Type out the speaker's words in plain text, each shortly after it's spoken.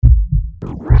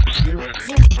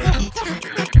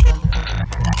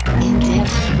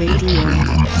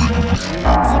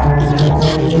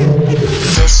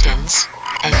Distance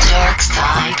and Dark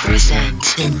Side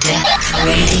present In-Depth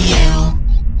Radio.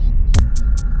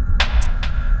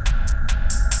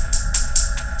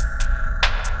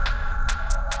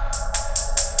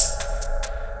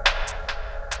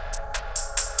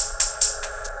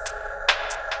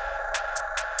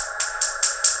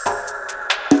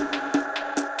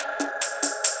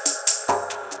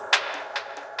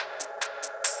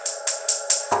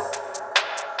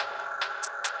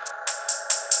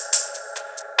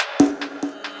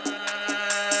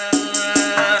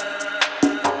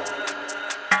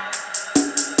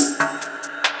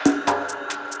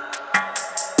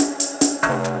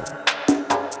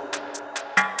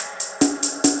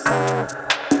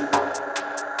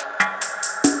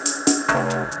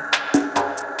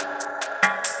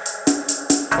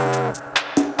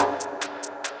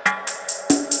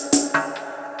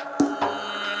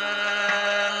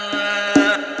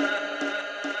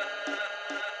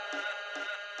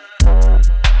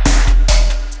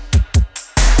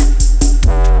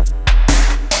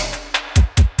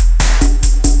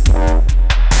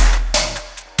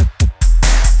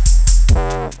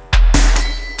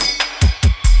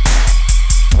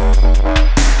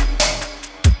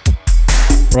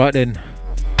 Right then,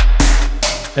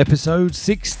 episode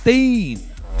 16.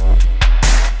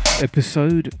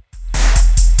 Episode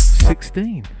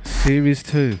 16, series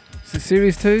 2. Is it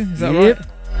series 2? Is that right?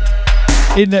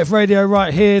 In-Depth Radio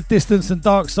right here, Distance and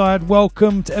Dark Side.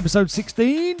 Welcome to episode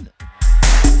 16.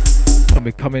 And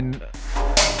we're coming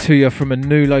to you from a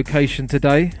new location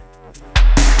today.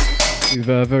 We've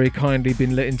very kindly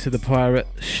been let into the Pirate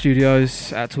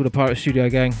Studios. Out to all the Pirate Studio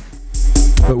gang.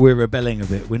 But we're rebelling a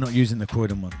bit. We're not using the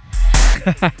Croydon one.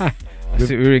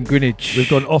 That's it, we're in Greenwich. We've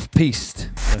gone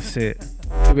off-piste. That's it.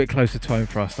 A little bit closer to home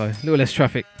for us though. A little less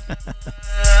traffic.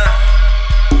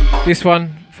 This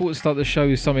one, thought to start the show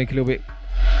with something a little bit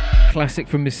classic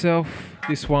from myself.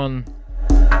 This one,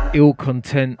 Ill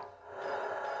Content,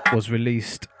 was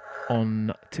released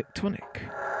on Tectonic.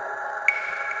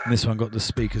 And this one got the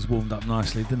speakers warmed up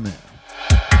nicely, didn't it?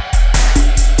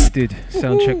 It did.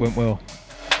 Sound check went well.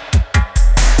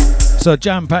 So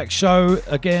jam-packed show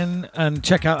again, and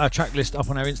check out our track list up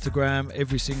on our Instagram.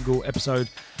 Every single episode,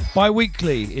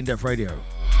 bi-weekly, In-Depth Radio.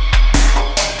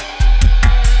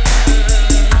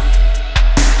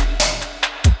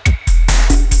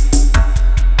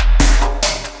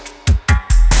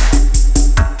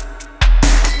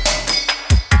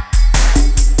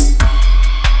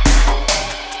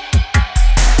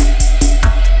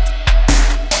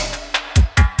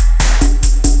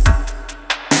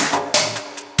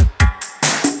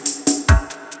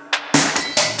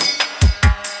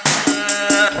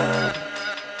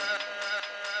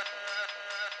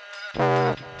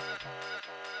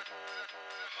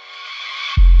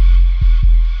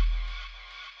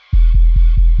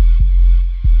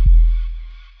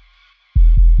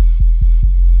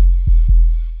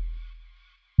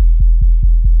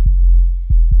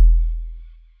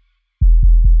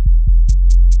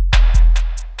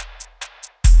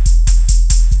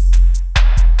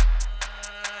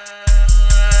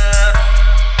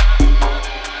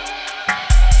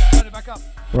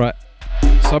 Right,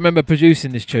 so I remember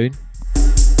producing this tune,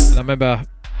 and I remember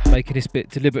making this bit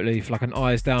deliberately for like an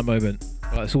eyes down moment.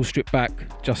 Like it's all stripped back,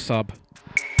 just sub.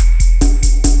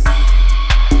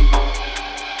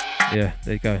 Yeah,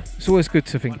 there you go. It's always good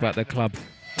to think about the club.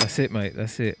 That's it, mate,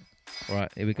 that's it.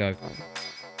 Right, here we go.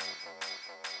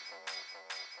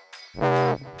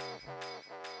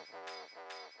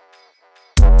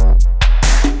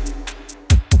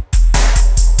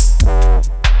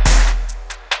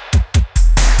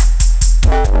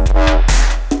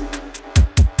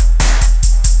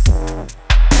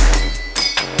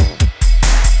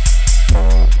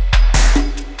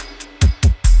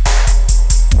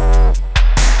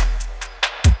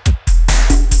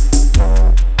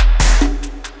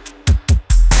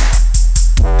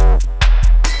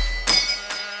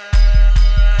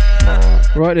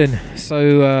 Right then,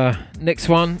 so next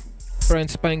one, brand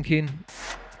spanking.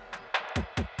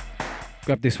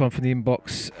 Grab this one from the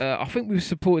inbox. I think we've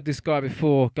supported this guy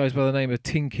before, goes by the name of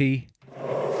Tinky.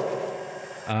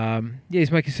 Yeah,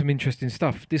 he's making some interesting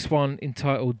stuff. This one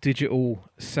entitled Digital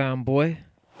Sound Boy.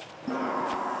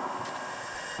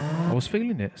 I was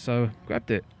feeling it, so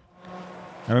grabbed it.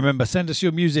 And remember, send us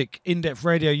your music,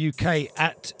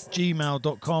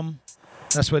 indepthradiouk@gmail.com.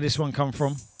 That's where this one come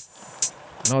from.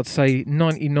 And I'd say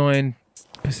 99%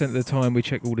 of the time we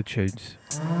check all the tunes.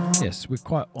 Yes, we're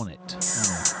quite on it.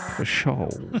 For sure.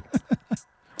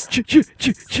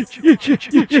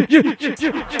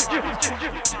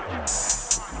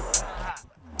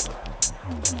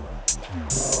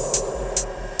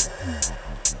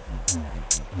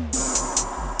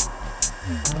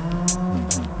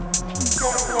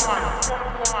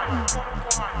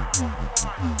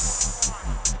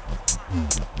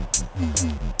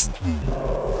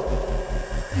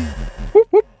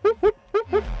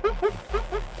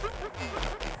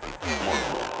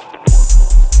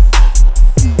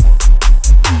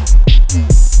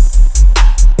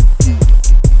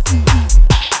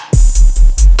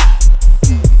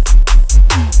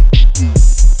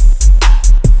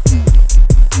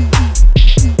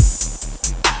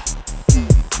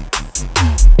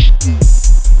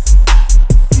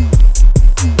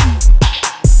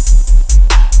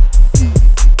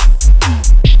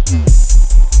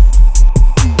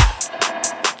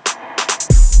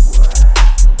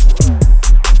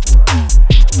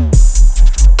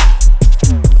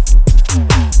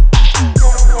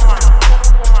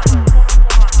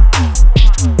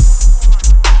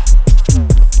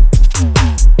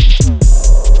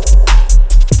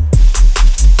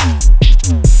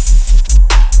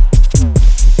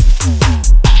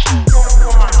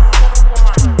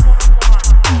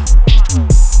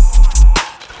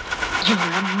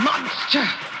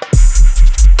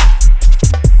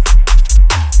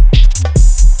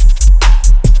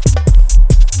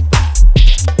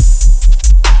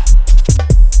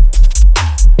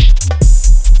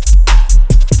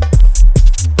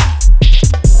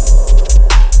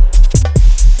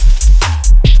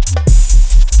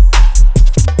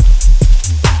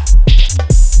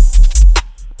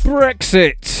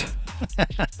 Brexit.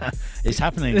 It's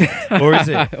happening, or is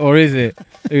it? Or is it?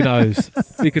 Who knows?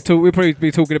 We'll probably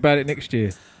be talking about it next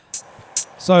year.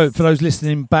 So, for those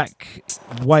listening back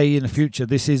way in the future,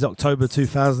 this is October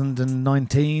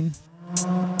 2019.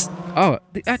 Oh,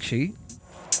 actually,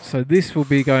 so this will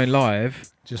be going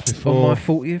live just before on my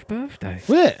 40th birthday.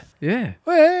 Will it? Yeah.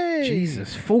 Hey!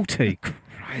 Jesus, 40.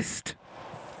 Christ.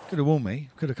 Could have warned me.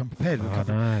 Could have come prepared with a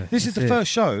couple. know. This is the first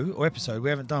show or episode we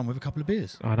haven't done with a couple of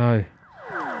beers. I know.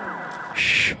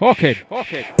 Shocking.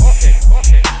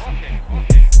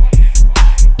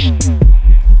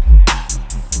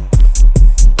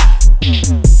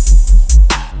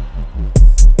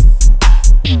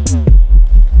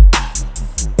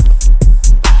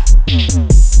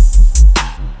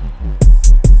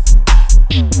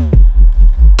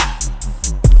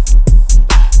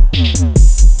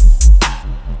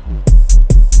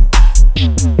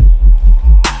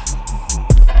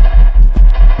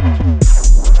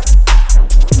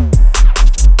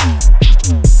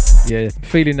 Yeah,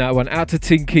 feeling that one. Out to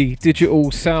Tinky,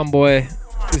 Digital Soundboy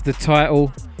is the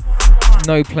title.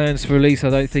 No plans for release, I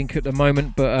don't think, at the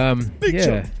moment, but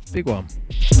big one.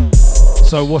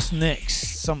 So what's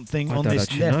next? Something on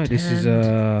this left hand? This is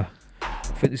I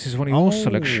think this is one of your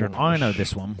selections. I know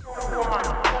this one.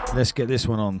 Let's get this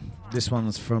one on. This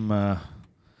one's from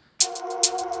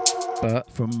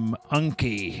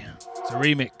Unky. It's a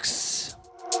remix.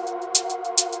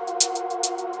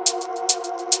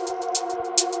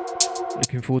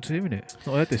 Looking forward to hearing it.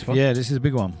 Not heard this one. Yeah, this is a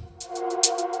big one.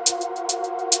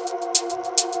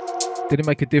 Did it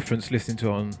make a difference listening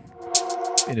to it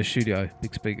in a studio,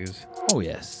 big speakers? Oh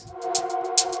yes.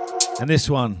 And this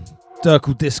one,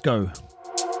 Dirkle Disco.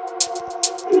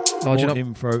 Large More enough.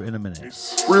 info in a minute.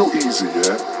 It's real easy,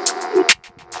 yeah?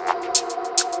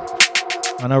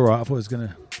 I know, right? I thought it was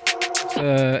gonna.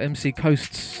 MC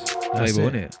Coast's That's label,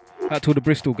 it. isn't it? Out to all the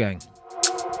Bristol gang.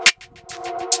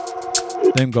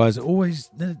 Them guys are always,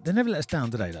 they never let us down,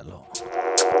 do they, that lot?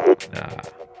 Nah.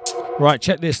 Right,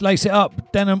 check this. Lace It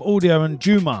Up, Denim Audio and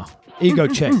Juma. Ego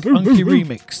Check, Unky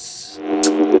Remix.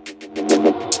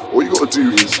 What you gotta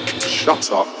do is shut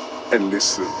up and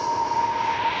listen.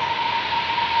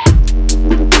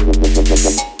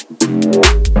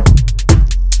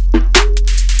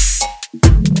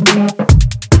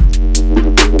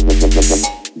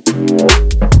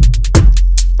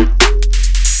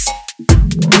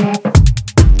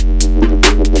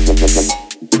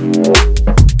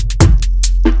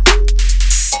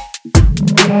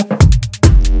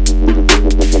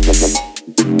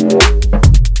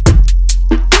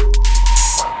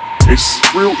 It's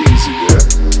real easy, yeah?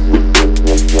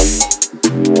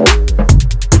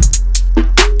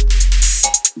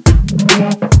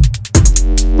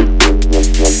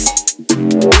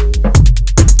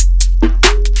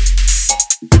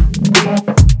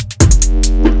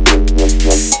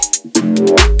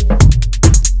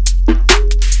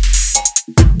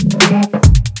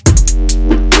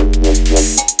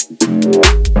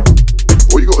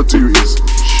 What you gotta do is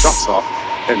shut up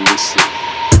and listen.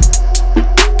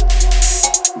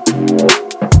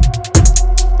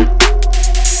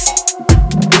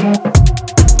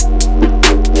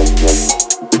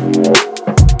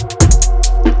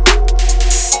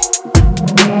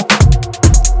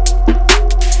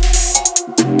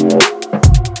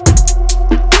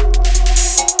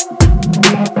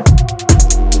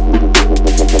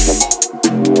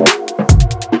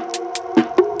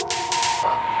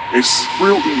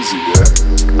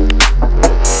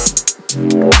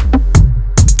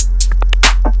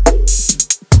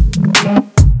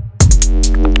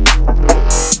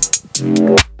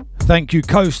 Thank you,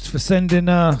 Coast, for sending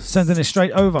it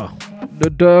straight over. The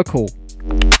Durkle.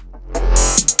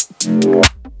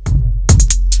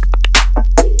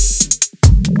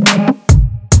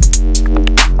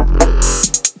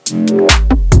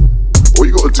 All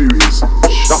you gotta do is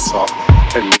shut up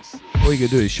and listen. All you gotta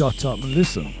do is shut up and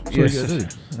listen. That's all you gotta do.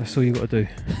 That's all you got to do.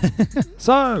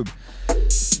 So,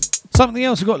 something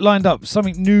else we got lined up.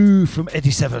 Something new from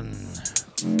Eddie Seven.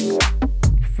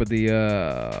 For the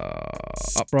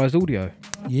Uprise Audio.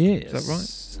 Yes. Is that right?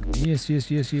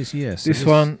 Yes. This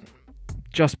one,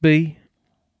 Just Be,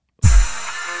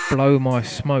 Blow My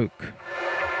Smoke.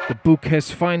 The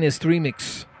Bouquet's Finest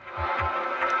remix.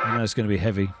 I know it's going to be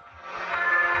heavy.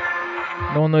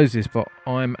 No one knows this, but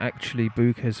I'm actually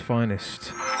Bouquet's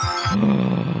Finest.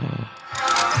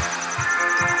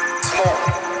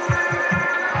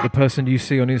 The person you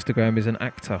see on Instagram is an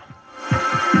actor.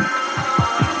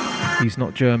 He's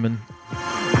not German.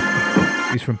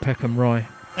 He's from Peckham Rye.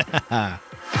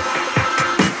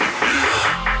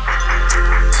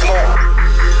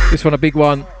 This one a big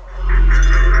one.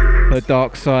 The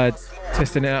Dark Side.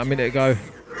 Testing it out a minute ago.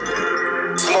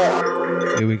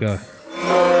 Here we go.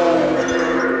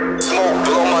 Smoke,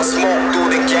 blow my smoke through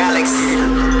the galaxy.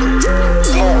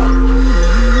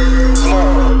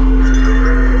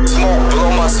 Smoke, blow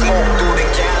my smoke through the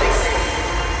galaxy.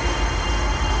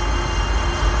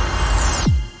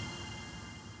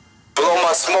 Blow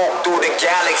my smoke through the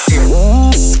galaxy.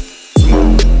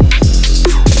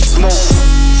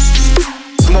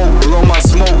 Smoke, blow my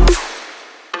smoke.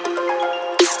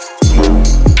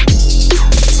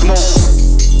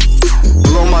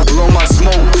 Blow my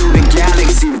smoke through the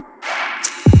galaxy.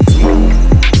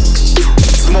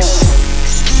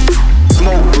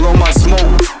 Smoke, blow my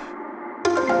smoke.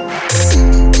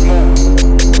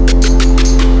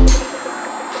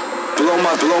 Blow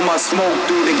my smoke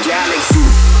through the galaxy.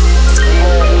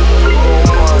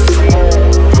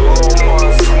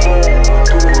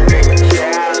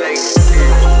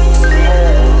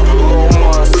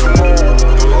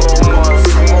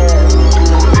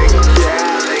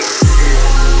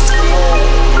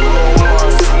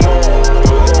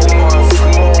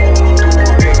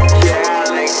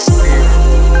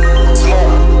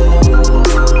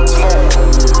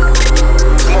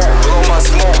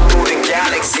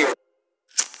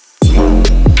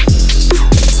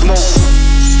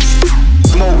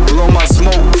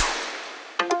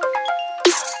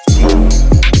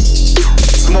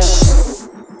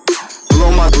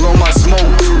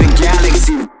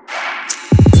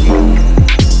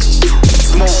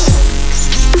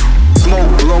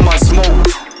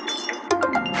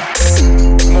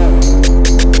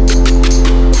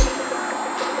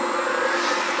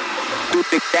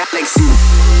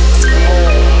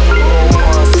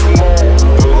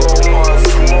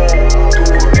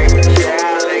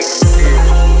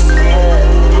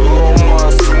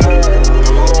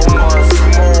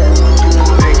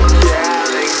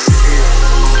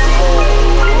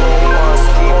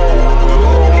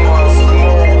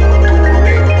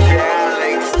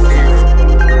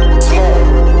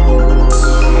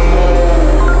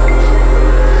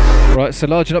 So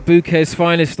Largen Up Bouquet's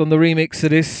Finest on the remix of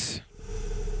this.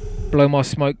 Blow My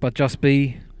Smoke by Just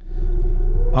Be.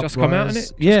 Just come out,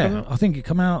 innit? Yeah, I think it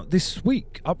come out this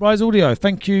week. Uprise Audio.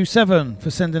 Thank you, Seven,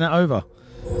 for sending it over.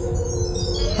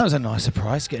 That was a nice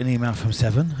surprise, getting an email from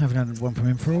Seven. Haven't had one from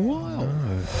him for a while.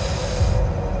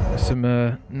 There's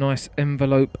some nice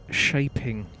envelope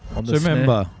shaping on the So snare.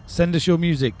 remember, send us your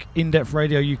music,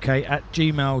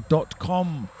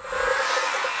 indepthradiouk@gmail.com.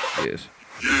 Yes.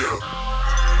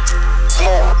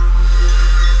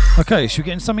 Okay, should we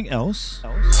get into something else?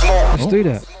 Let's do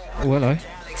that. Oh, hello.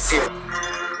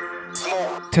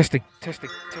 Testing.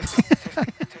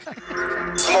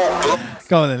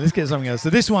 Go on then, let's get something else. So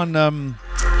this one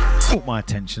caught my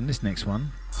attention, this next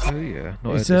one. Oh yeah,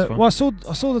 not It's, heard this one. well, I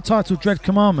saw the title Dread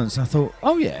Commandments and I thought,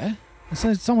 oh yeah.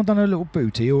 So someone done a little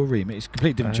booty or a remix. It's a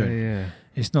completely different tune. Yeah.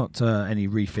 It's not any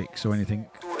refix or anything.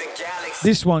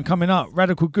 This one coming up,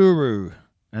 Radical Guru.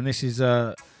 And this is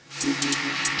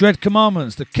Dread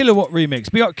Commandments, the Kilowatt remix.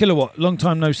 Big up Kilowatt, long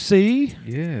time no see.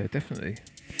 Yeah, definitely.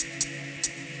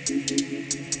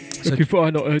 Looking for I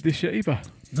not heard this yet either.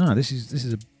 No, this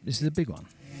is a big one.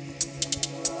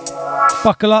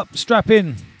 Buckle up, strap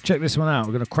in. Check this one out.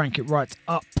 We're gonna crank it right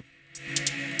up.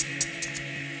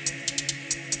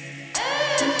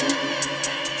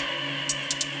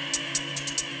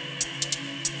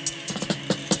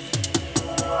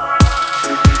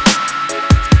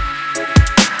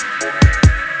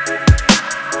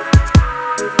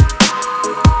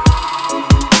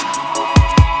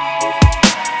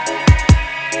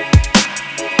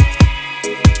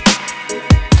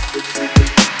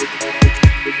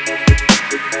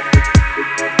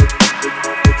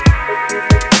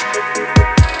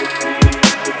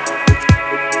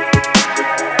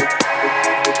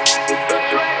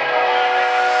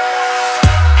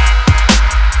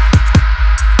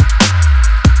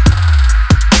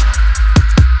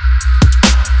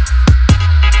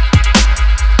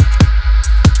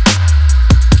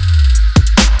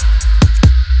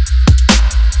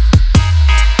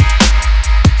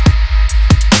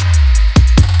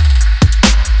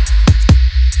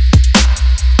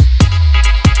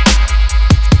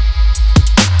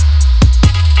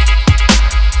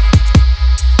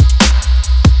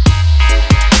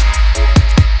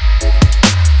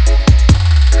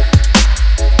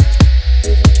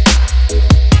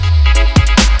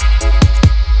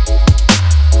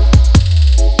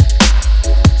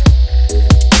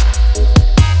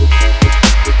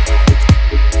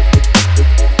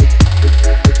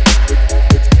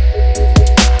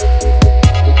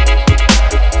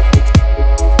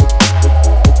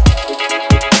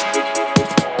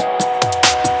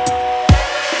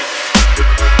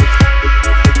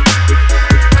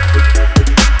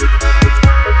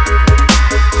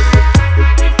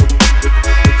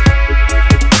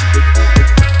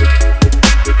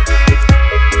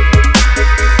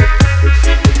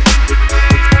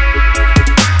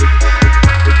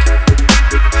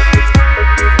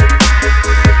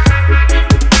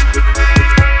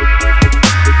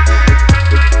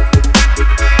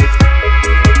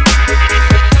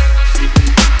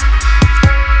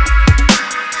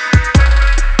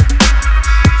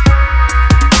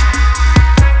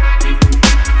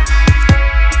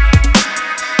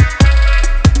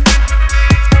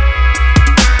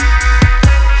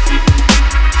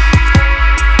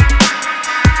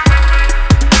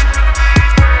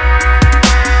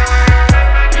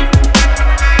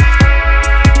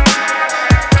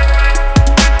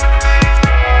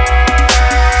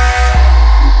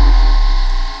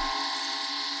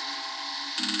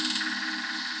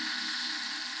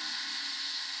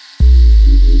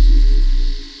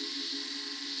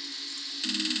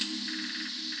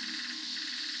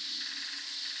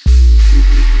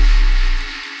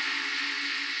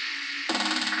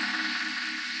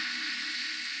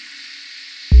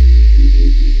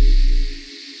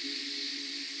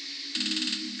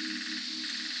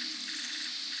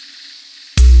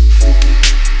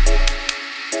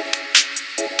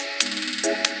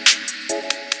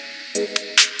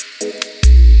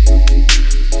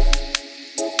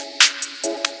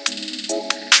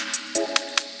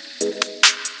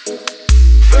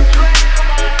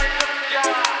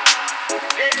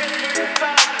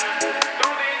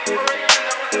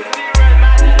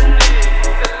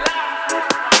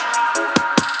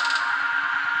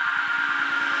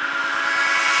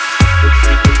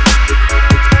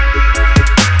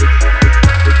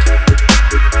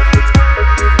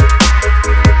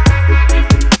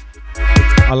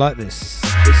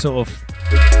 this sort of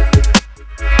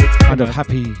kind of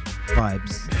happy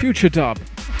vibes. Future dub.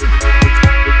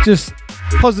 Just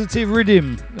positive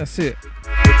rhythm. That's it.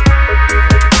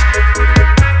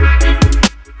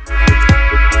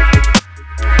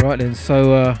 Right then,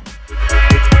 so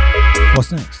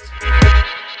what's next?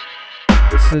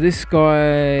 So this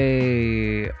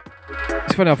guy,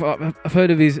 it's funny. I've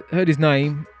heard of his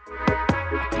name.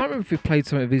 I can't remember if we played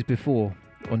some of his before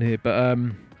on here, but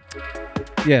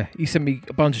yeah, he sent me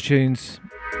a bunch of tunes.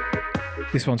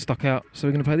 This one stuck out, so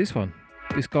we're gonna play this one.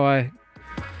 This guy,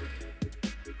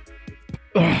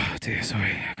 oh dear,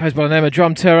 sorry, goes by the name of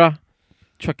Drum Terror.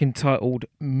 Track entitled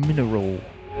Mineral.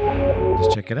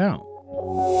 Let's check it out.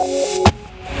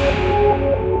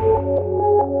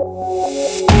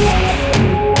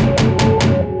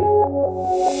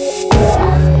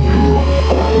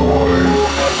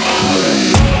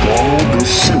 Follow this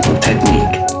simple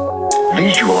technique.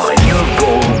 Visualize your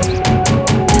goal.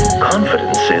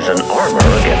 Confidence is an armor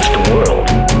against the world.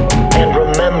 And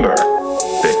remember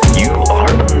that you are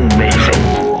amazing.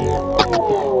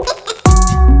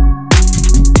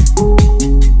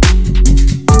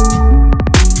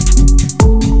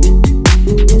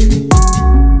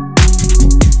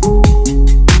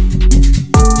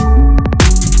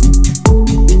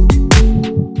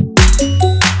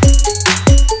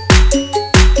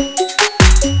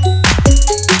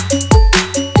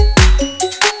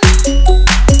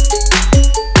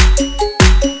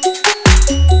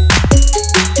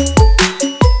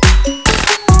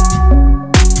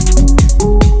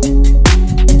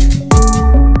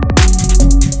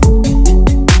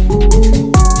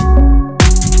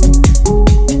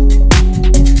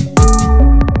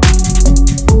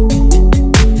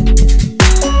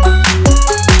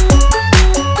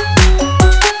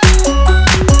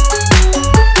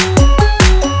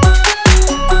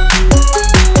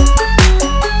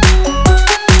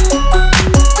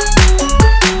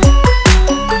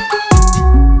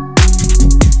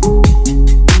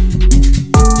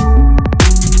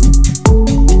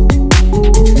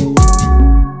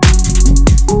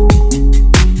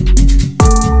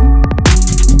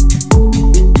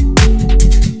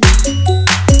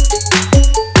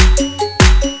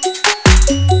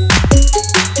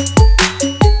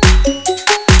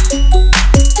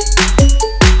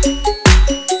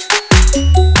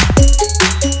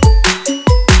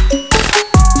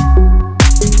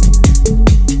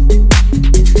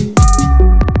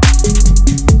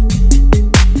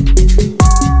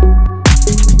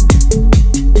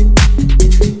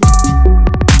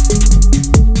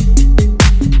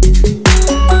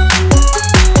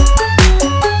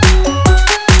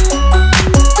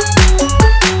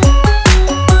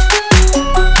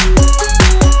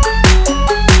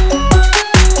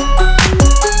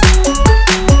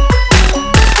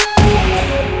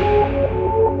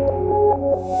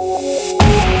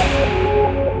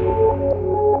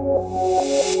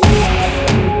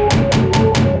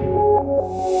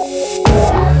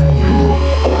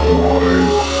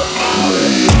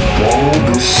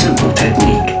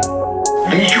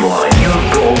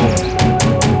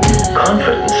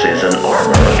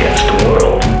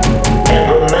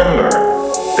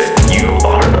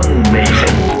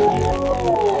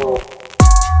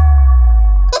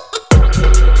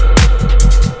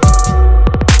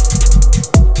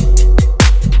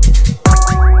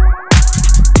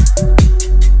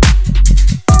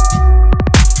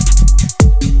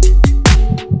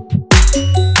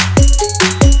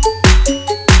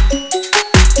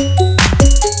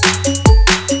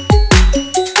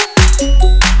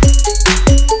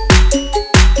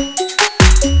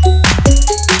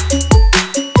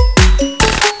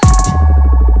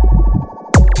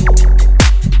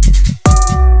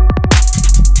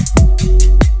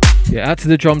 To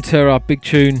the Drum Terror, big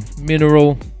tune,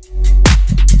 Mineral.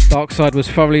 Darkside was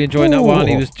thoroughly enjoying that one.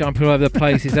 He was jumping all over the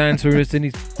place. His hands were in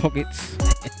his pockets,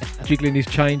 jiggling his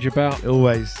change about.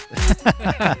 Always.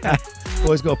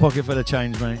 Always got a pocket full of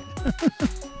change, mate.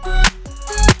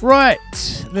 Right,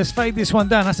 let's fade this one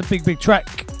down. That's a big, big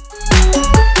track.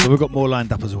 But we've got more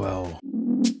lined up as well.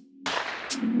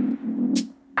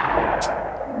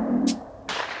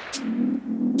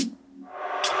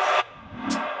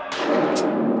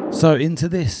 So into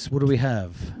this, what do we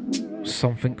have?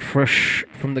 Something fresh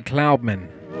from the Cloudmen.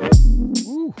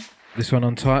 Ooh. This one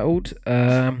untitled.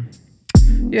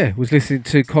 Yeah, was listening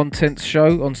to Content's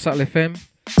show on Sattel FM.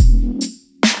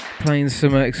 Playing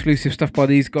some exclusive stuff by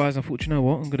these guys. I thought, you know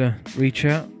what, I'm going to reach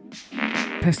out,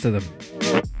 pester them.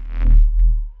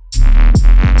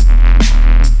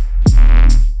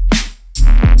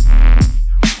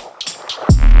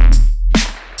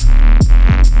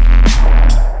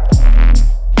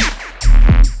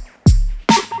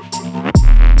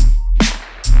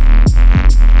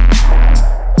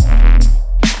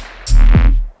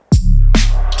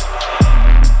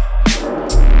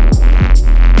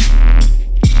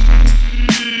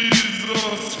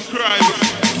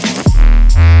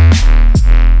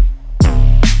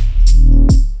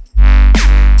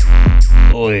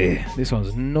 This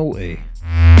one's naughty.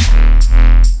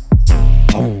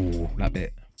 Oh, that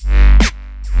bit.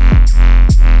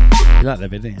 You like that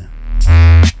bit, didn't you?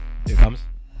 Here it comes.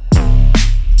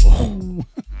 Oh.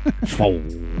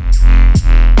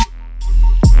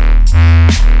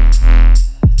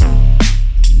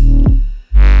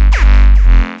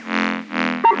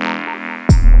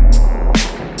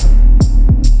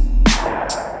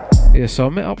 Yeah, so I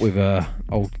met up with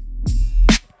old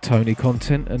Tony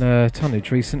Content and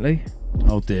Tonnage recently.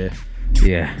 Oh dear.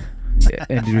 Yeah. It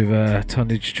ended with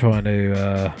Tonnage trying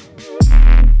to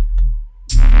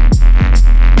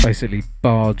basically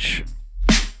barge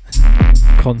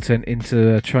Content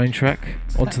into a train track,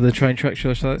 onto the train track,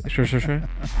 should I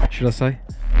say?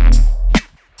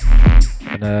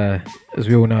 And as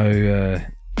we all know,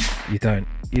 you don't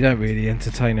really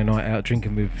entertain a night out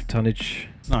drinking with Tonnage.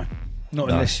 No,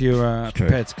 not unless you're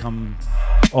prepared to come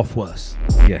off worse.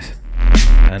 Yes,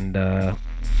 and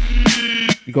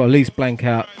you got to at least blank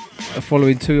out the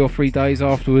following 2 or 3 days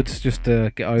afterwards just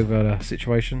to get over the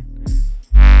situation.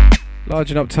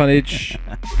 Largen up Tonnage.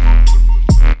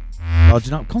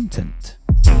 Largen up Content.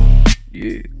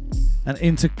 Yeah. And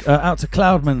out to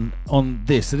Cloudman on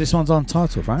this. So this one's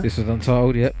untitled, right? This was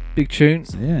untitled, yep. Big tune.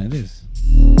 So yeah, it is.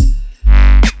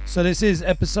 So this is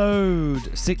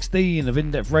episode 16 of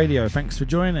In Depth Radio. Thanks for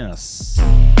joining us.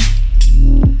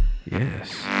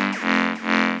 Yes.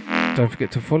 Don't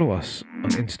forget to follow us on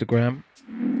Instagram,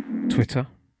 Twitter.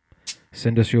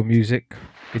 Send us your music,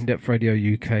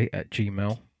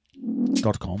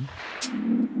 indepthradiouk@gmail.com.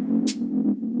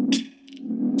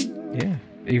 Yeah.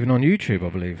 Even on YouTube, I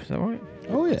believe. Is that right?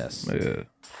 Oh yes. Yeah.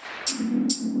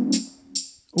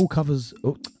 All covers.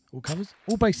 All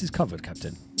bases covered,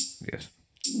 Captain. Yes.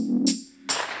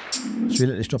 Should we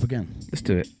let this drop again? Let's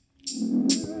do it.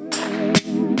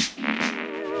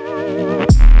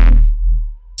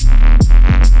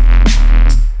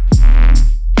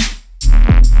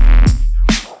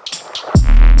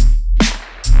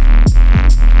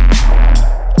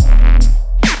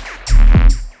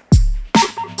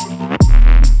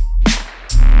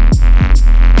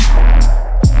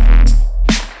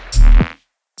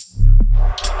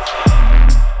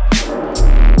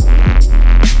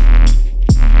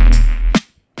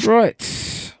 Right.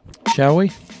 Shall we?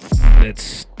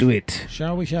 Let's do it.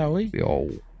 Shall we?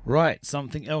 Yo. Right,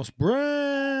 something else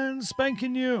brand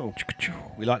spanking new.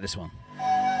 We like this one.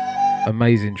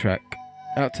 Amazing track.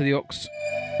 Out to the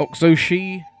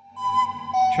Oxoshi.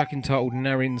 Track entitled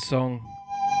Narin Song.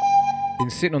 Been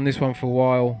sitting on this one for a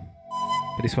while,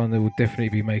 but this one will definitely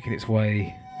be making its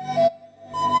way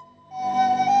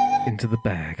into the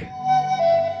bag.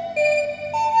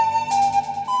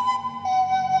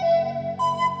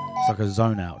 It's like a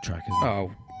zone out track, isn't it?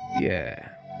 Oh, yeah.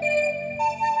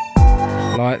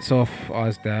 Lights off,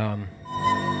 eyes down.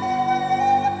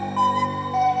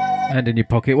 Hand in your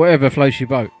pocket, whatever floats your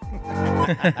boat.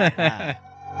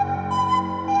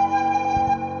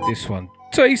 This one,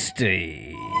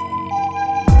 tasty.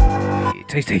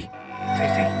 Tasty.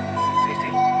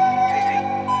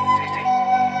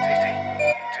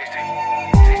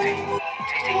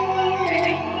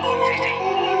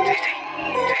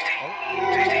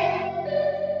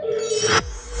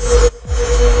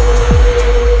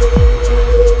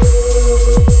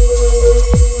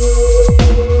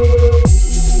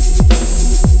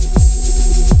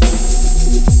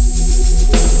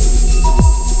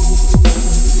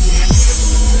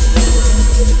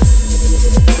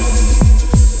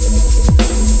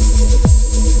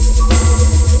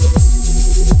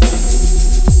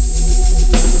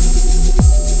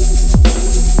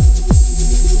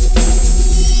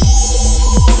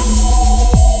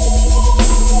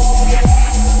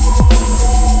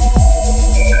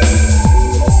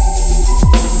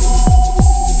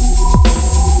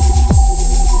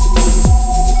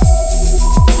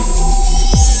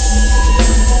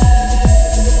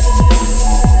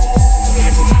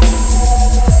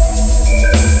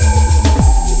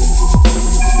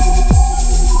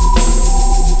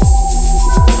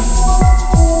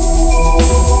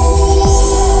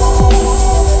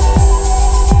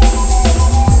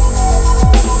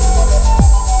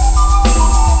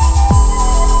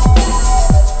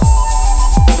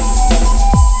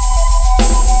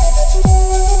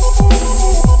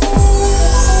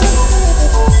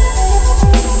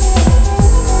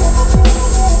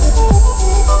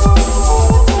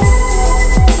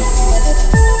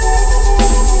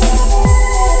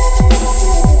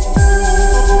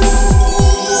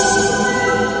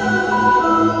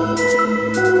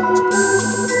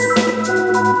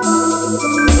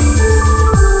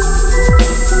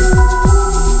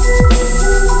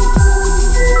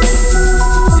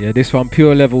 Yeah, this one,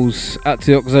 Pure Levels, out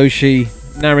to Oxoshi,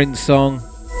 Narin song.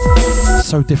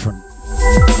 So different.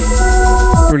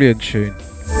 Brilliant tune.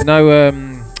 No,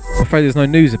 I'm afraid there's no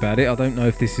news about it. I don't know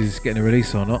if this is getting a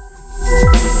release or not.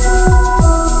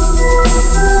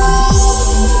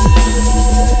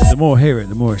 The more I hear it,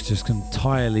 the more it's just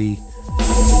entirely.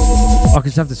 I could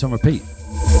just have this on repeat.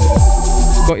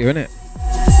 It's got you, innit?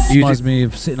 Reminds me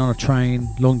of sitting on a train,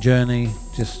 long journey,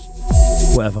 just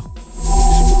whatever.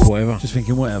 Whatever. Just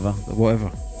thinking whatever. Whatever.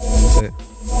 That's it.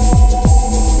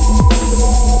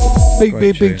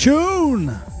 Big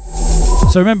tune.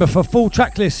 So remember, for full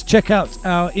track lists, check out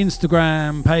our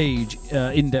Instagram page,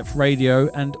 In Depth Radio,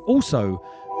 and also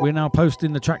we're now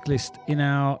posting the track list in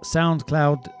our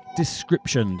SoundCloud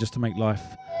description just to make life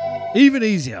even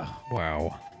easier.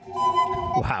 Wow.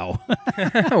 Wow.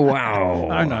 Wow.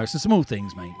 I know, it's the small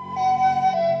things, mate.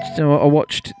 Do you know what I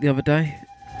watched the other day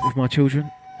with my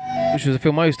children? Which was a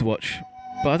film I used to watch,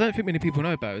 but I don't think many people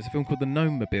know about it. It's a film called The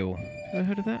Gnomemobile. Have you ever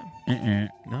heard of that?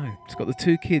 No. It's got the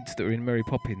two kids that were in Mary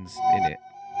Poppins in it.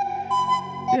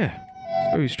 Yeah.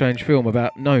 It's a very strange film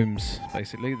about gnomes,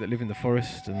 basically, that live in the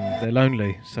forest and they're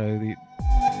lonely. So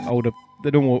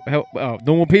the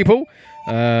normal people,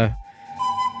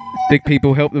 big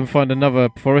people help them find another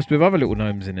forest with other little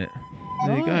gnomes in it.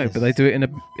 There you go. But they do it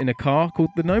in a car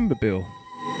called the Gnomemobile.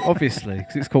 Obviously,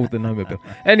 because it's called the Gnomemobile.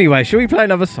 Anyway, shall we play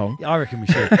another song? I reckon we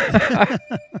should.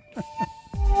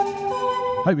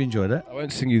 Hope you enjoyed it. I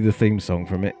won't sing you the theme song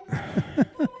from it.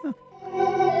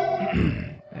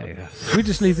 There you go. We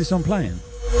just leave this on playing.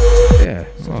 Yeah.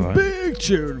 Right. Big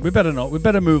tune. We better not. We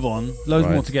better move on. Loads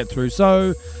more to get through.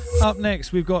 So, up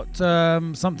next, we've got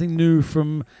something new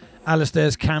from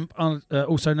Alistair's camp,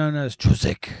 also known as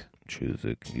Truzik.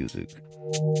 Truzik music.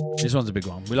 This one's a big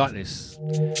one. We like this.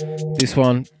 This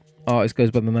one, artist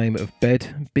goes by the name of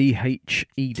Bed,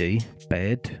 B-H-E-D,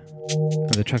 Bed,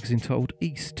 and the track is entitled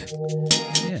East.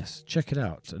 Yes, check it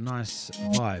out. A nice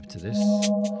vibe to this.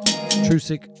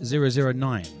 Truzik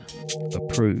 009.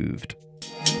 Approved.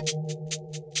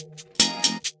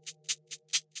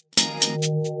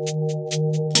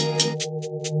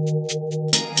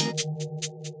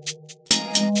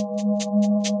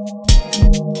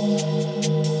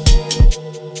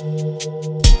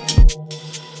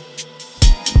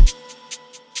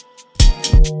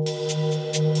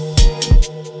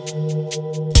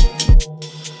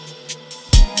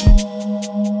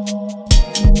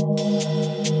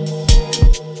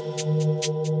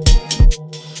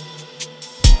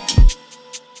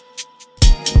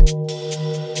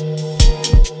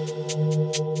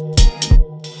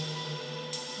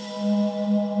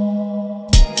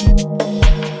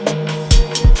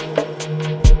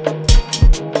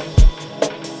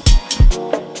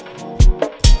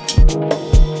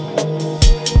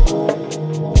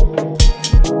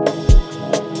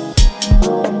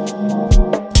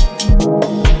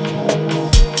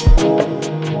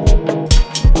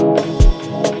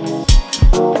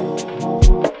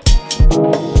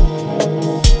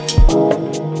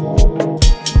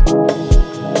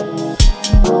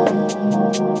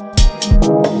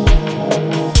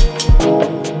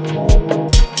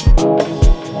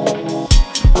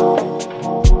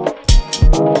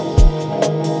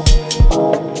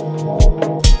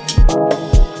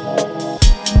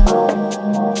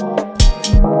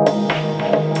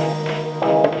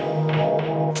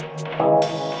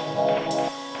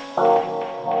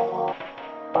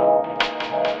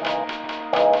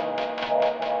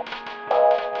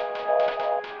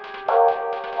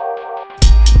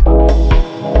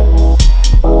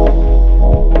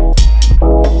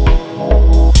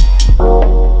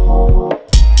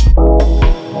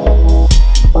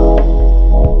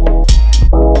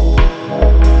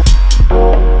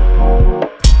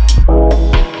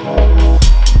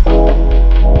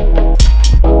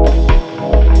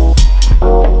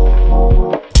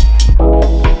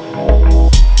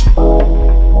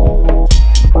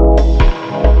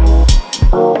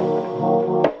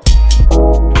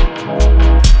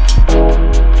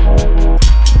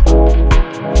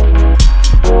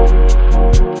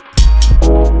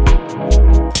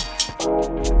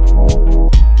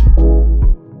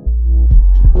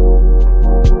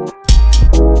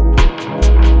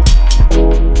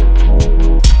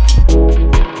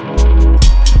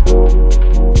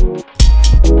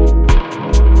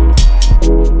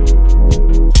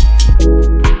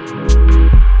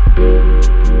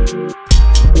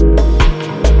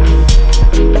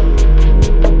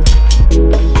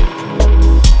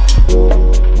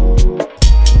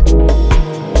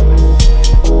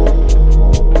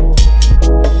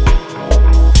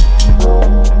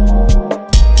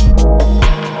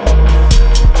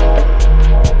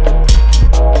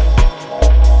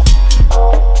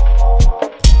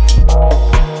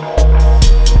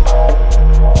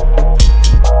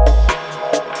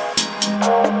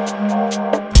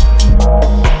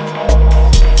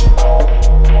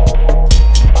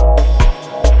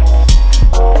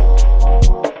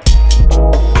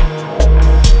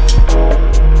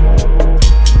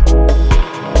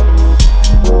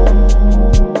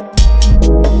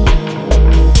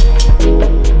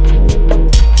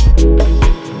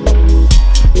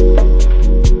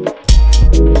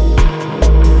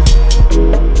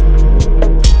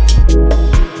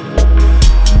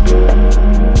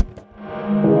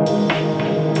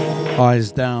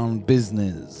 Eyes Down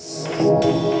Business.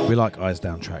 We like Eyes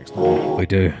Down tracks, don't We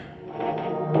do.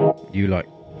 You like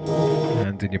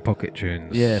hands in your pocket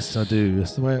tunes. we? Yes, I do.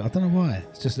 That's the way. I don't know why.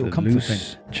 It's just a little The comfort thing.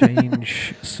 loose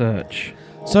change search.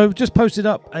 So just posted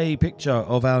up a picture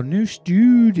of our new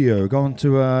studio. Go on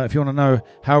to, if you want to know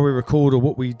how we record or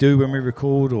what we do when we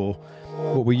record or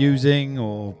what we're using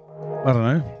or, I don't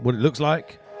know, what it looks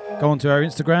like, go on to our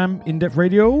Instagram, In Depth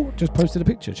Radio. Just posted a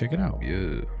picture. Check it out.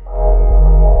 Yeah.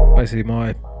 Basically,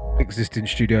 my existing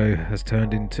studio has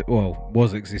turned into, well,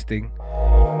 was existing,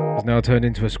 has now turned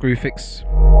into a Screwfix.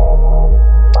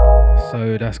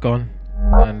 So that's gone.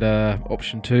 And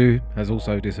option 2 has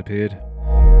also disappeared.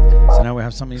 So now we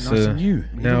have something nice and new.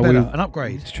 Even now better. An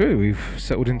upgrade. It's true. We've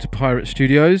settled into Pirate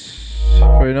Studios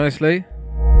very nicely.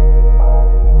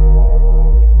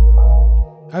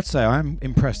 I'd say I'm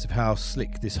impressed with how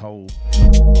slick this whole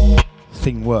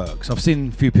thing works. I've seen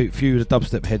a few of the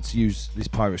dubstep heads use this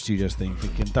Pirate Studios thing,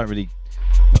 thinking don't really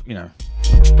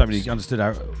understood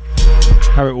how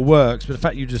it all works. But the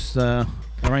fact you just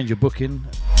arrange your booking,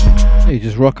 You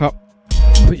just rock up.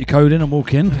 put your code in and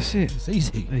walk in. That's it. It's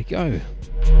easy. There you go.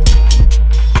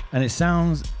 And it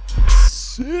sounds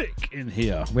sick in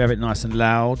here. We have it nice and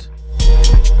loud.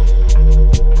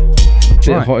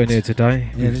 Bit hot in here today.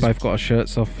 Yeah, We've both got our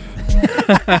shirts off.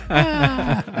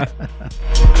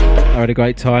 I had a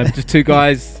great time. Just two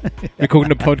guys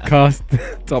recording a podcast,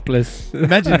 topless.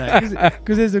 Imagine that,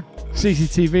 because there's a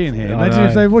CCTV in here. I Imagine know.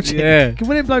 if they watch it. Yeah. What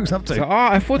are them blokes up to? So,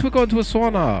 I thought we were going to a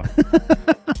sauna.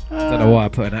 Don't know why I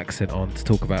put an accent on to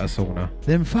talk about a sauna.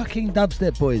 Them fucking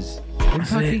dubstep boys. Them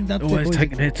fucking dubstep Always boys.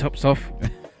 taking their tops off.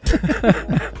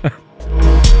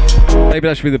 Maybe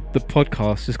that should be the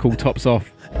podcast, just called Tops Off.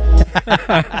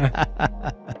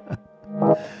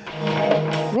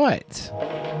 Right.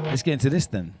 Let's get into this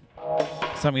then.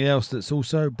 Something else that's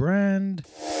also brand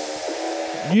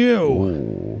new.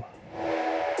 Ooh.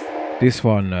 This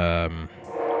one,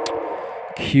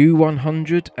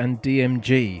 Q100 and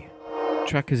DMG.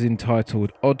 Track is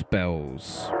entitled Odd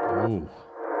Bells. Oh.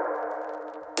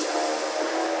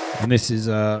 And this is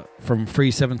from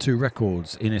 372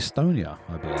 Records in Estonia,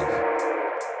 I believe.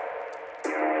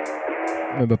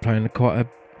 I remember playing quite a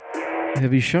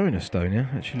heavy show in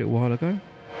Estonia actually a little while ago.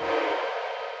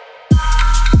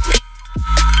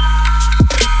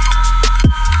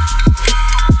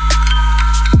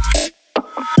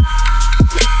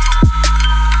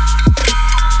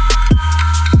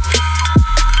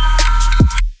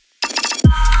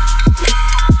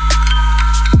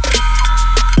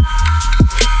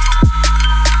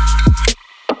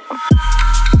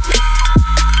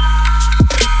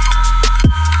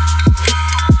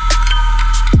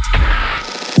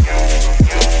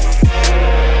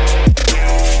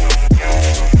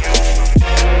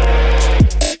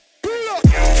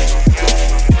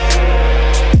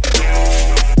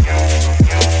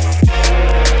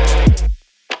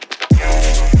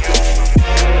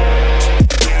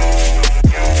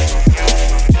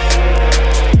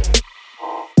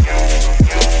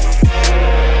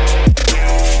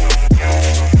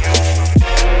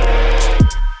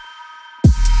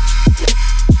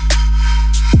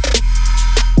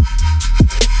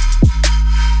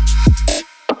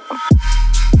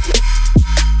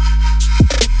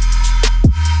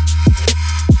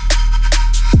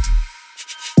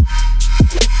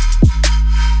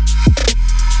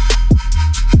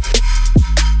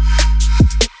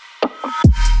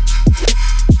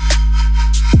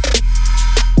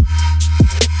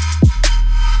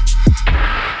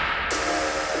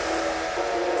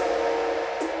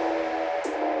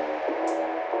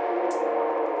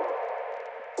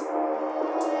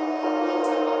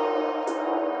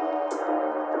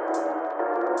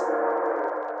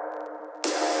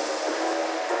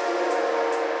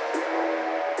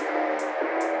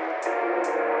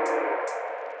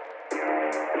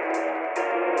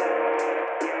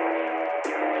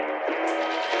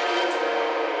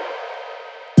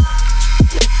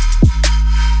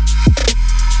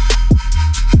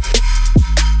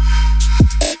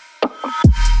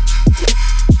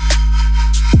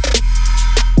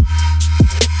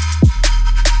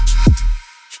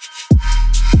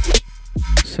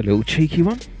 A little cheeky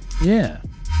one. Yeah.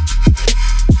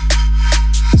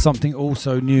 Something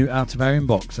also new out of our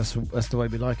inbox. That's the way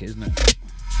we like it, isn't it?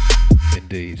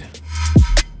 Indeed.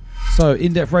 So,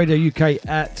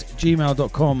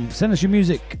 indepthradiouk@gmail.com. Send us your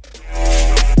music.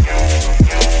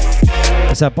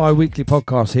 It's our bi-weekly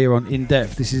podcast here on In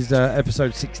Depth. This is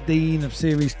episode 16 of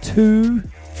series 2.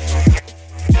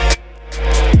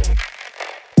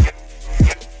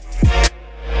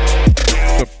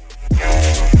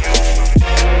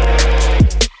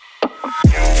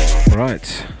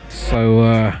 Right. So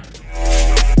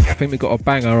I think we got a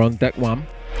banger on deck 1.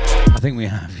 I think we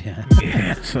have, yeah.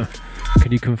 Yeah. So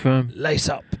can you confirm? Lace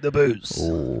up the boots.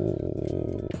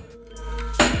 Oh.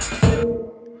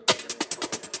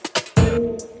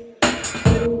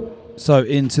 So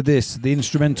into this, the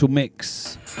instrumental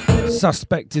mix.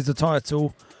 Suspect is the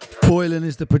title. Boylan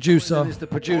is the producer. I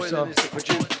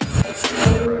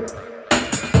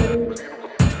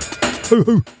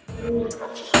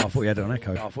thought you had an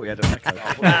echo.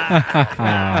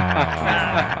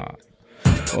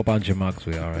 What a bunch of mugs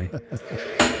we are, eh?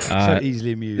 So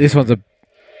easily amused. This one's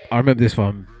I remember this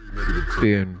one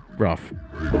being rough.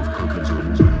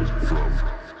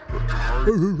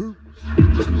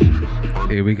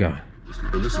 Here we go.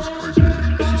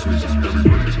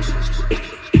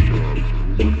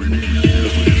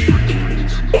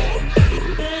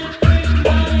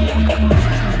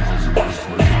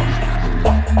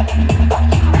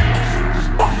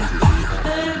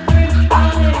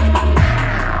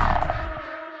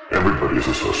 Everybody is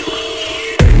a suspect.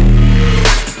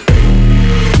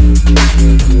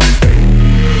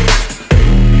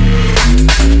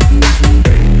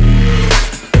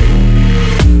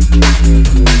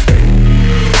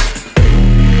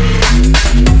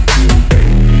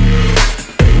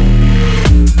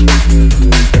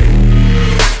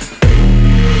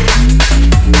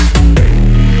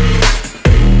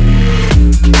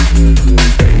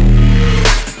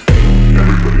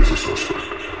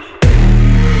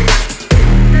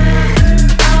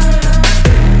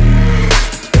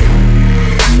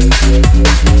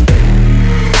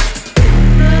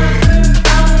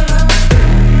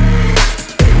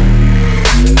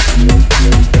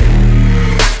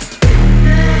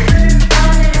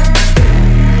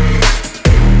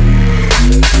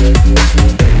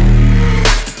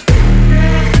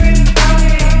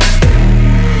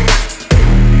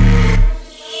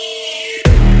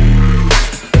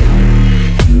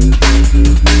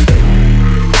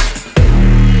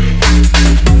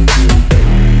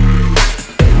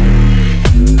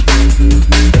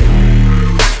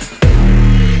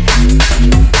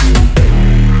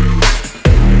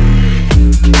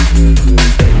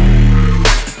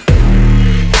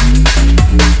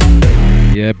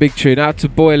 Big tune out to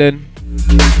Boylan.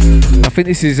 I think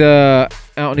this is out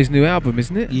on his new album,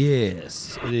 isn't it?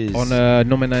 Yes, it is. On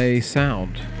Nominee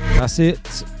Sound. That's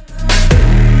it.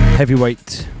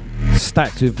 Heavyweight,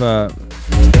 stacked with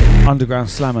underground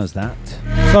slammers. That.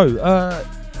 So,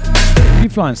 you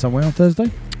flying somewhere on Thursday?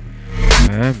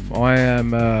 I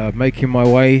am making my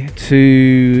way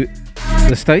to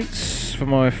the States for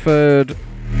my third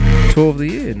tour of the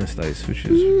year in the States, which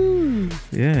is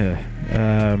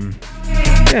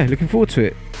looking forward to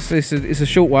it. So it's a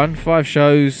short one, 5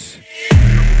 shows,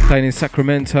 playing in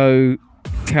Sacramento,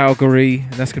 Calgary,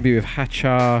 and that's going to be with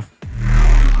Hatcha,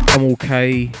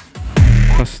 MLK,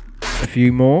 plus a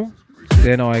few more.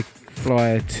 Then I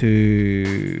fly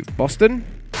to Boston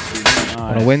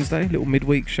on a Wednesday, little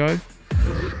midweek show.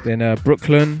 Then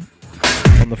Brooklyn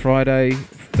on the Friday,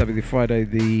 that'll be the Friday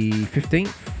the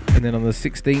 15th. And then on the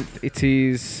 16th, it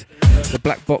is the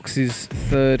Black Box's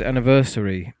 3rd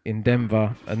anniversary in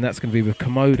Denver, and that's going to be with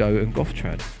Komodo and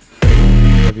Gothtrad.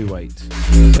 Heavyweight.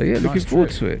 So yeah, looking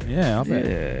forward to it. Yeah, I bet.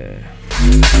 Yeah.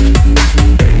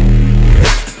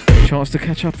 Chance to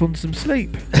catch up on some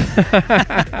sleep.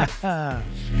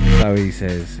 So he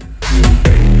says.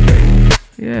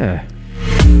 Yeah.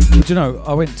 Do you know,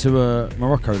 I went to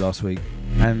Morocco last week,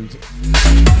 and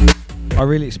I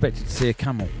really expected to see a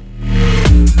camel.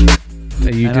 Are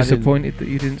you disappointed that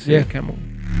you didn't see a camel?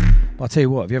 I'll tell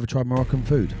you what, have you ever tried Moroccan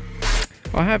food?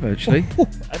 I have actually.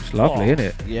 It's lovely, isn't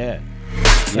it? Yeah.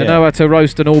 They know how to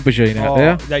roast an aubergine out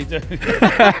there. They do. They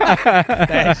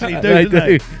actually do.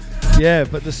 They do. Yeah,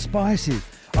 but the spices.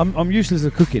 I'm useless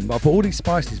at cooking, but I put all these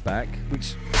spices back,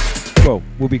 which, well,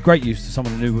 will be great use to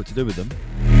someone who knew what to do with them.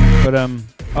 But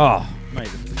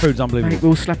mate, the food's unbelievable. Mate,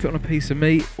 we'll slap it on a piece of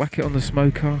meat, whack it on the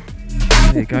smoker.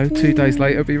 There you go. 2 days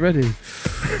later, it'll be ready.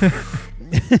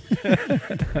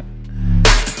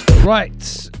 Right,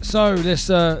 so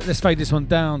let's fade this one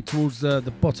down towards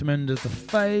the bottom end of the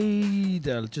fade,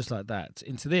 just like that.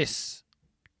 Into this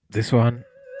one,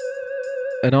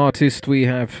 an artist we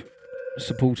have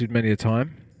supported many a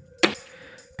time,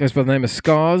 goes by the name of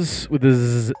Scars with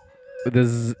a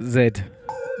Z.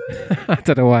 I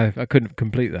don't know why I couldn't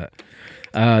complete that.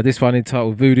 This one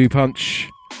entitled Voodoo Punch.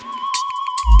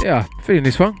 Yeah, feeling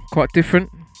this one quite different,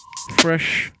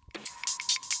 fresh.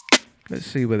 Let's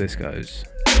see where this goes.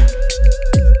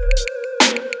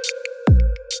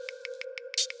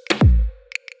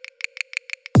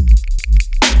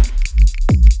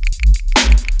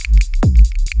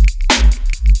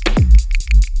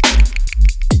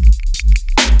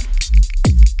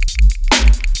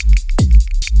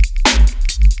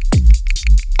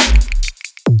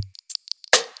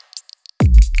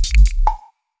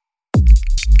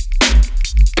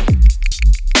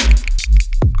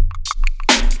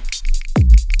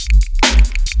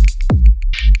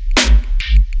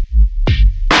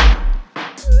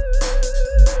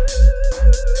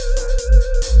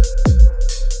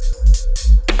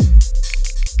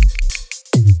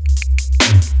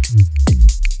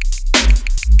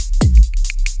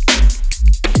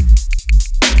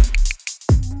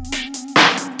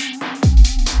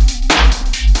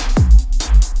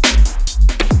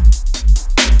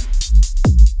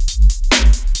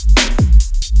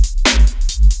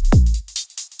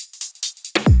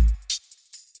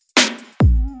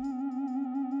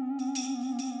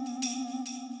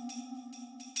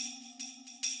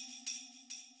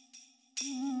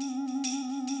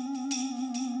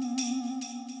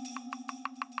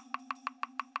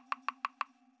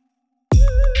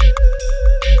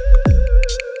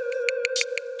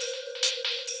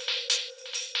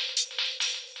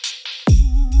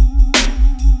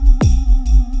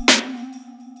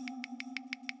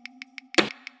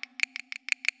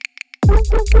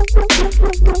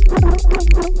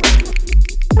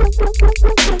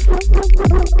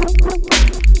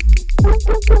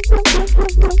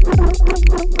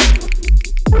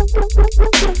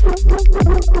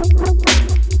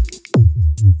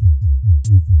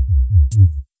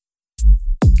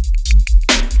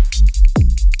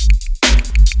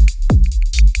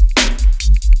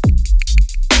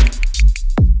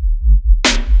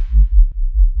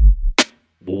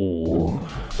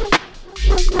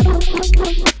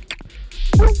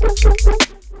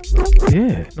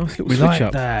 Yeah, nice little We switch like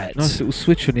up. that. Nice little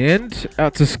switch on the end.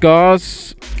 Out to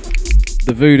Scars,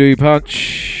 the Voodoo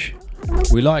Punch.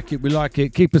 We like it. We like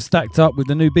it. Keep us stacked up with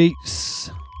the new beats.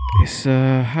 It's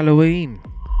Halloween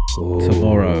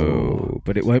tomorrow,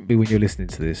 but it won't be when you're listening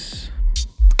to this.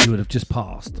 It would have just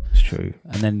passed. It's true.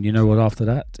 And then you know what? After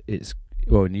that, it's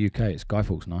in the UK, it's Guy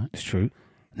Fawkes night. It's true.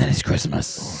 And then it's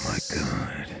Christmas. Oh my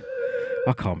god,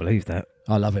 I can't believe that.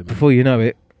 I love it, man. Before you know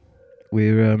it,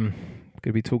 we're going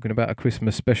to be talking about a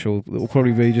Christmas special that will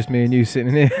probably be just me and you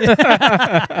sitting here.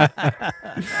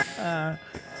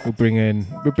 We're bringing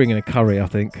a curry, I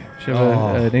think. Shall we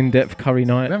have an in-depth curry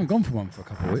night? We haven't gone for one for a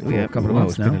couple of weeks. Yeah, a couple of well,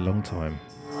 months it's now. been a long time.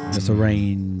 Let's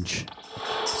arrange.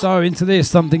 So into this,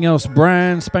 something else,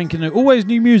 brand spanking new. Always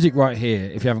new music right here,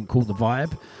 if you haven't caught the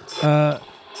vibe.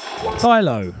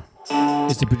 Philo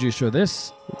is the producer of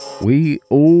this. We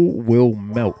all will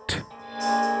melt.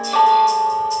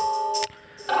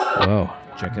 Well,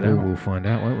 Check it out. We'll find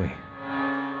out, won't we?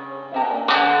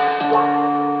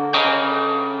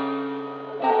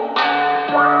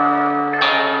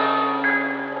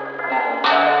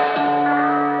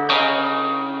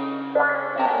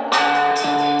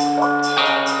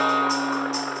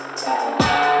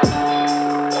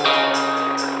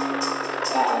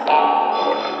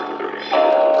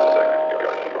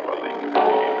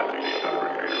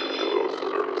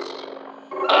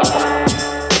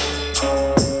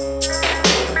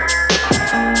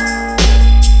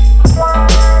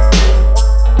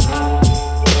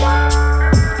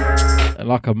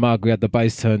 Like a mug, we had the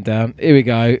bass turned down. Here we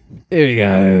go. Here we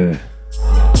go.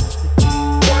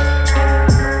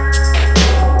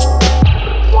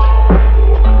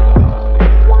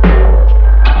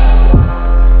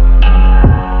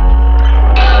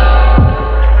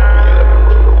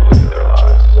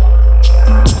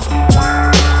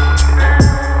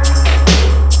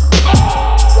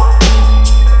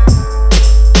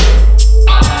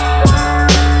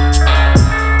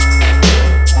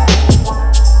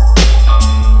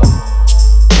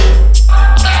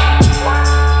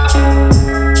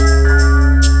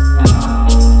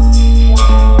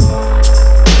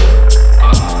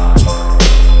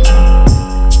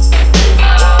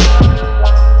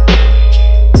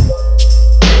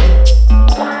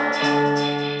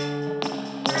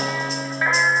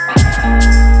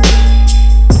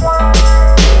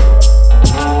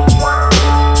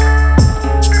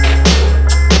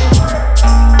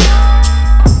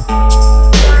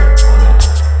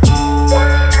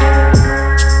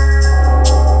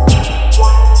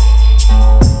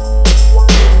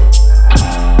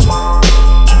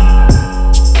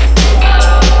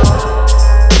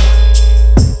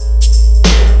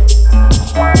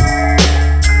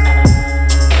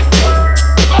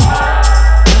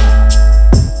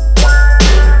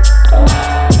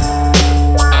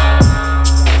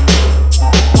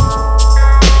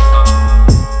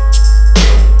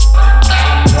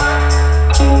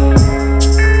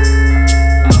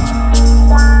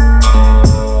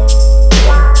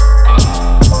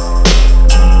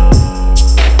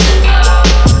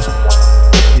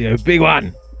 Big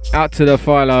one. Out to the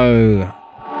Philo.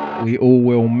 We all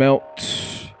will melt.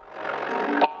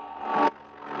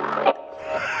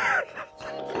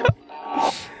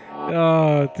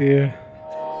 Oh dear.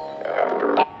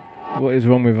 What is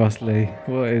wrong with us, Lee?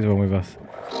 What is wrong with us?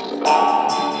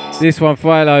 This one,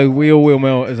 Philo, We All Will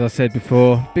Melt, as I said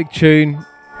before. Big tune.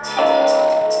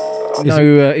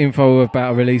 No info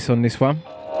about a release on this one.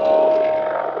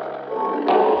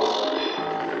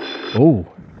 Oh.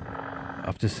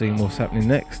 I've just seen what's happening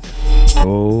next.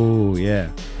 Oh,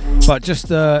 yeah. But just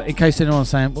in case anyone's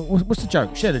saying, what's the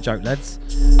joke? Share the joke, lads.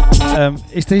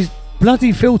 It's these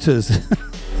bloody filters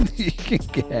you can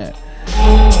get.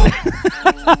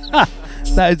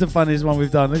 That is the funniest one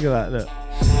we've done. Look at that. Look.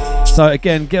 So,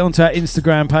 again, get onto our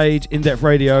Instagram page, In Depth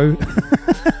Radio.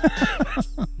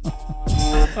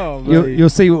 You'll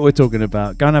see what we're talking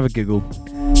about. Go and have a giggle.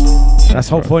 That's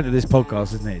the whole point of this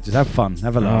podcast, isn't it? Just have fun,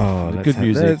 have a laugh, good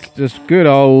music. Just good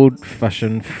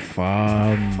old-fashioned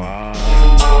fun.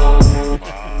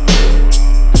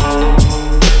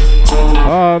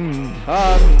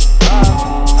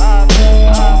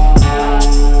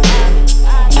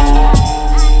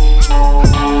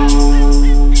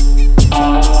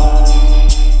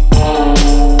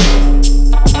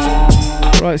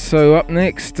 So up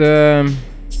next, it's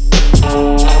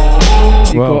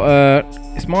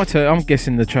my turn. I'm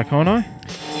guessing the track, aren't I?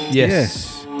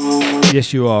 Yes.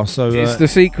 Yes, you are. So it's the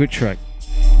secret track.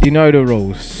 You know the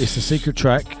rules. It's the secret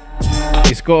track.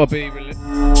 It's got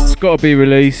to be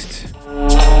released.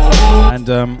 And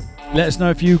let us know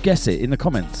if you guess it in the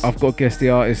comments. I've got to guess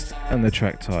the artist and the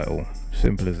track title.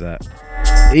 Simple as that.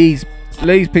 Lee's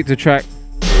picked a track.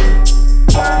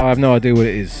 I have no idea what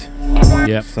it is.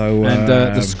 Yeah. So and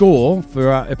the score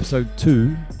for episode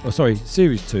 2,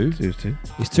 series 2, is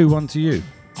 2-1 to you.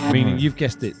 Meaning you've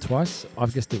guessed it twice.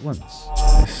 I've guessed it once.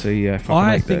 Let's see if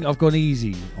I think I've gone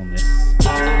easy on this.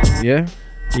 Yeah.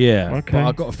 Yeah. Okay. But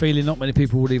I've got a feeling not many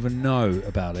people would even know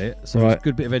about it. So Right. it's a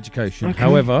good bit of education. Okay.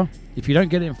 However, if you don't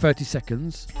get it in 30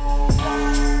 seconds,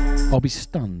 I'll be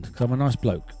stunned because I'm a nice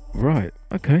bloke. Right.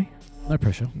 Okay. No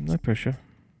pressure. No pressure.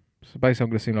 So basically, I'm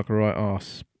going to seem like a right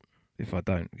arse if I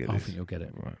don't get I this. think you'll get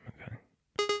it. Right. Okay.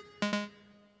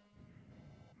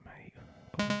 Mate.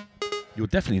 You'll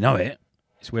definitely know it.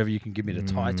 It's whether you can give me the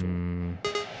title.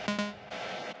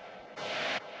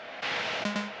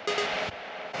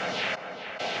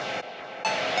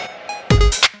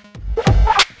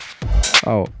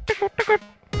 Oh.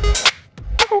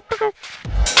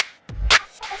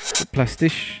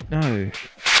 Plastish? No.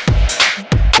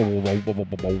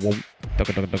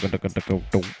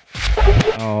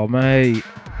 Oh, mate.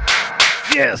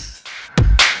 Yes!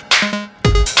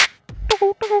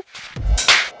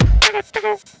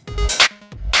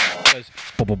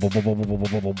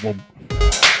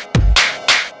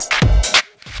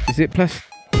 Is it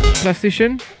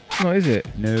plastician? No, is it?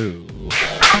 No.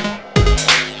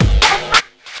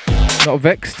 Not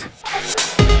vexed?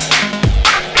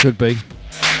 Could be.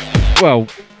 Well,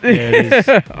 Yeah, it is.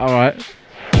 alright.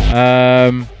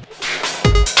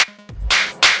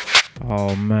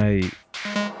 Oh, mate.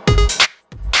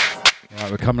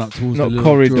 Right, we're coming up towards the Not little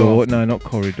corridor. draft. No, not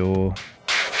corridor.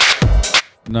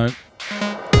 No.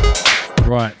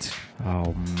 Right.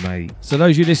 Oh, mate. So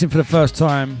those of you listening for the first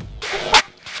time,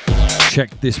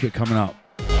 check this bit coming up.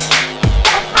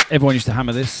 Everyone used to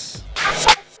hammer this.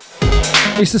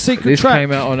 It's the secret This track.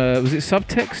 came out on a... Was it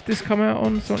Subtext this come out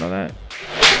on? Something like that?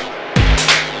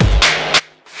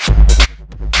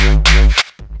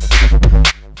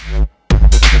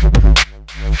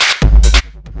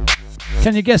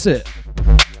 Can you guess it?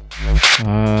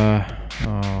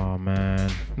 Oh, man.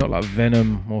 Not like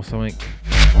Venom or something.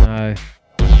 No.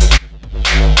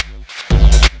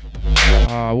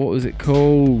 What was it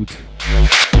called?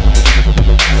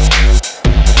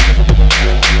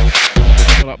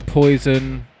 Not like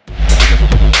Poison,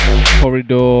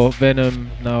 Corridor, Venom.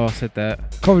 No, I said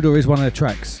that. Corridor is one of the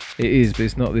tracks. It is, but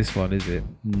it's not this one, is it?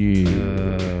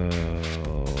 No.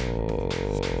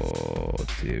 Oh,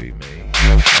 dearie me.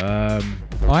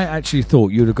 I actually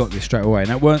thought you would have got this straight away, and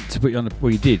that weren't to put you on the.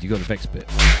 Well, you did. You got the Vex bit.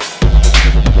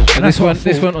 And that's this what I one,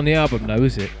 this thought. one on the album, though,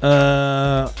 is it?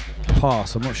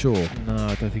 Pass. I'm not sure. No,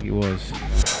 I don't think it was.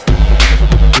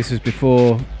 This was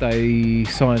before they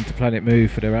signed to Planet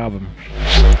Move for their album.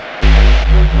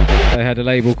 They had a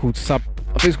label called I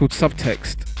think it's called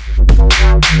Subtext,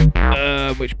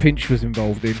 which Pinch was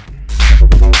involved in.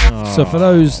 So for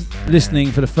those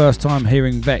listening for the first time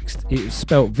hearing Vexed, it's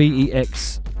spelt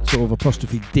VEX sort of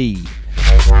apostrophe D.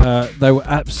 They were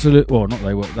absolute. Well, not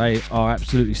they were. They are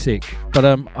absolutely sick. But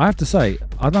I have to say,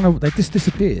 I don't know. They just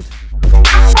disappeared.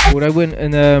 Well, they went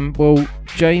and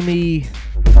Jamie.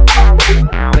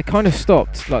 They kind of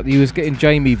stopped. Like he was getting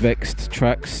Jamie Vexed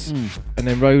tracks, and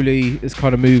then Rowley has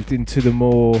kind of moved into the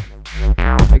more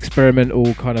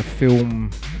experimental kind of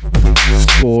film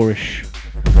score-ish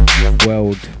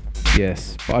world.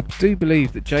 Yes, but I do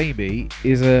believe that Jamie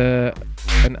is an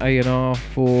A&R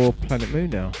for Planet Moon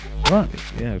now. Right.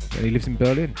 Yeah, and he lives in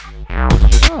Berlin.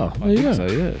 Oh, there you go. So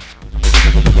yeah.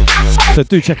 So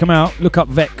do check them out. Look up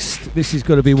Vexed. This is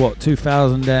got to be what,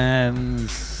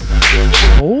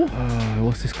 2004?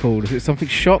 What's this called? Is it something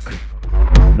Shock?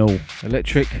 No.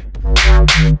 Electric?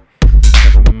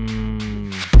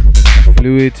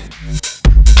 Fluid?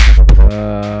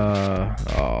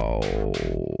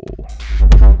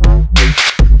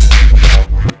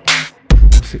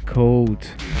 What's it called?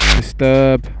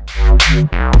 Disturb?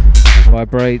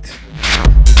 Vibrate?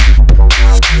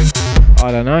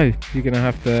 I don't know. You're gonna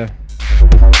have to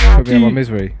put me on my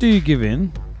misery. Do you give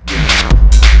in?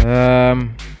 Let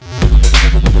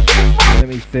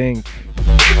me think.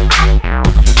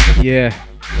 Yeah.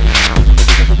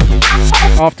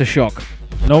 Aftershock.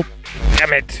 Nope.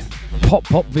 Damn it. Pop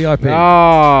VIP.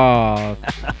 Ah,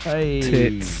 Hey.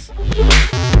 tits.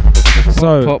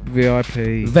 So Pop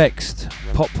VIP. Vexed.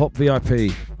 Pop VIP.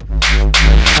 Yeah,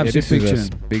 Absolute this big is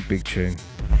tune. a big tune.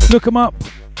 Look them up.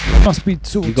 Must be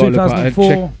sort You of got to look at it.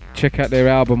 2004. Check out their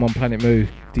album on Planet Moo,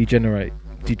 Degenerate.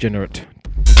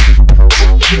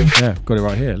 Yeah, got it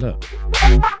right here. Look.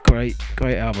 Great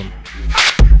album.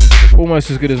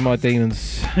 Almost as good as My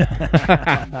Demons.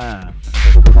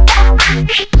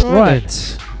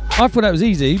 Right. I thought that was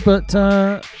easy, but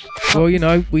well, you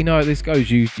know, we know how this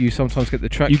goes. You sometimes get the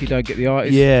track, you don't get the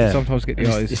artist. Yeah. You sometimes get the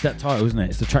artist. It's that title, isn't it?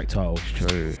 It's the track title. It's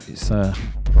true. It's well,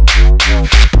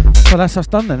 that's us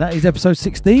done then. That is episode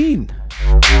 16.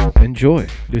 Enjoy.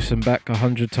 Listen back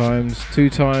 100 times, 2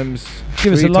 times.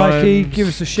 Give us a 3 likey, times. give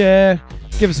us a share,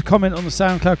 give us a comment on the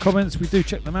SoundCloud comments. We do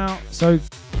check them out, so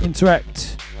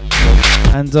interact.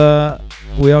 And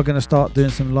we are going to start doing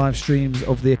some live streams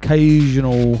of the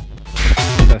occasional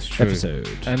That's true. episode.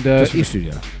 And Just from the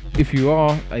studio. if you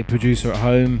are a producer at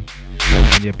home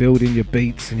and you're building your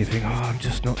beats and you think, I'm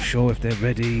just not sure if they're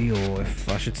ready or if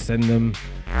I should send them,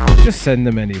 just send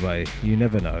them anyway. You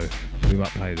never know. We might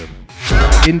play them.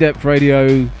 In-depth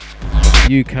radio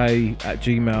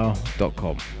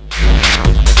UK@gmail.com.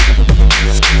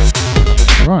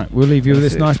 Right, we'll leave you with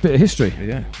this nice bit of history.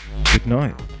 Yeah. Good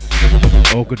night.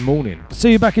 Or good morning.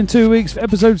 See you back in 2 weeks for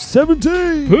episode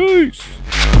 17. Peace.